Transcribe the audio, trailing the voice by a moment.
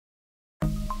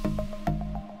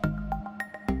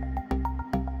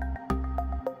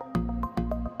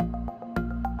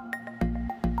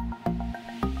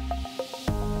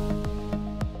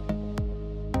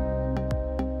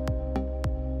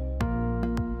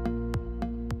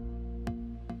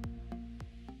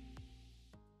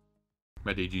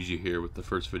Matt AGG here with the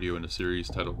first video in a series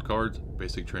titled KARDS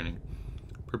Basic Training.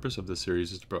 Purpose of this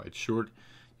series is to provide short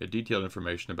yet detailed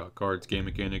information about KARDS game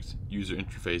mechanics, user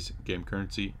interface, game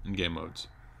currency, and game modes.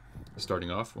 Starting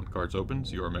off, when KARDS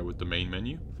opens, you are met with the main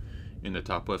menu. In the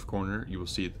top left corner, you will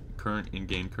see the current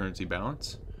in-game currency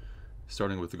balance.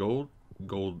 Starting with gold,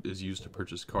 gold is used to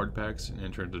purchase card packs and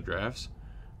enter into drafts.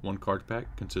 One card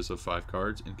pack consists of 5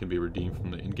 cards and can be redeemed from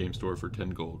the in-game store for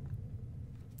 10 gold.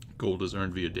 Gold is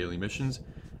earned via daily missions,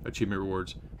 achievement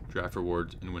rewards, draft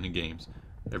rewards, and winning games.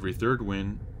 Every third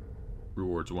win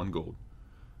rewards 1 gold.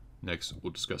 Next,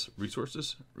 we'll discuss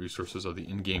resources. Resources are the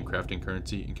in-game crafting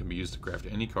currency and can be used to craft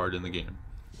any card in the game.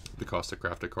 The cost to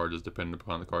craft a card is dependent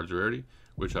upon the card's rarity,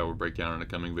 which I will break down in a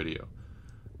coming video.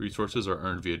 Resources are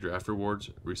earned via draft rewards,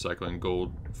 recycling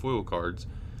gold foil cards,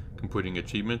 completing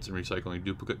achievements, and recycling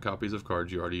duplicate copies of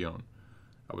cards you already own.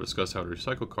 I will discuss how to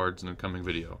recycle cards in a coming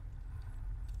video.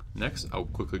 Next, I'll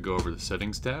quickly go over the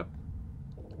Settings tab.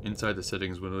 Inside the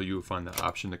Settings window, you will find the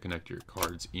option to connect your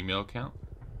KARDS email account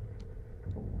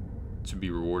to be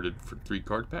rewarded for 3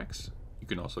 card packs. You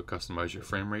can also customize your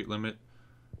frame rate limit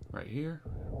right here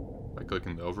by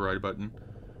clicking the override button.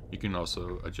 You can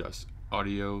also adjust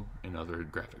audio and other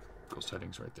graphical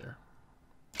settings right there.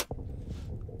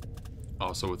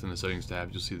 Also within the Settings tab,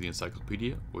 you'll see the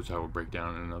encyclopedia, which I will break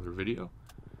down in another video.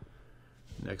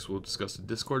 Next, we'll discuss the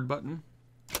Discord button.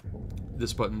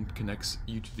 This button connects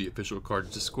you to the official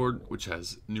KARDS Discord, which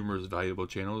has numerous valuable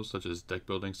channels such as deck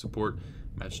building support,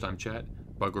 match time chat,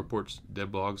 bug reports, dev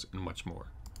blogs, and much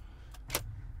more.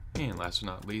 And last but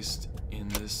not least, in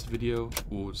this video,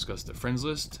 we'll discuss the friends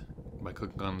list by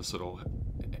clicking on this little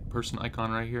person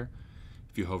icon right here.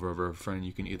 If you hover over a friend,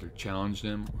 you can either challenge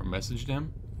them or message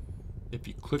them. If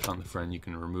you click on the friend, you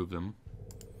can remove them.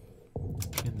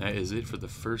 And that is it for the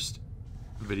first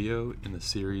video in the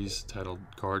series titled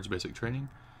KARDS Basic Training.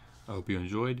 I hope you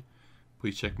enjoyed.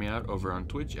 Please check me out over on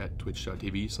Twitch at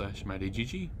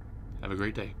twitch.tv/MattAGG. Have a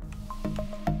great day.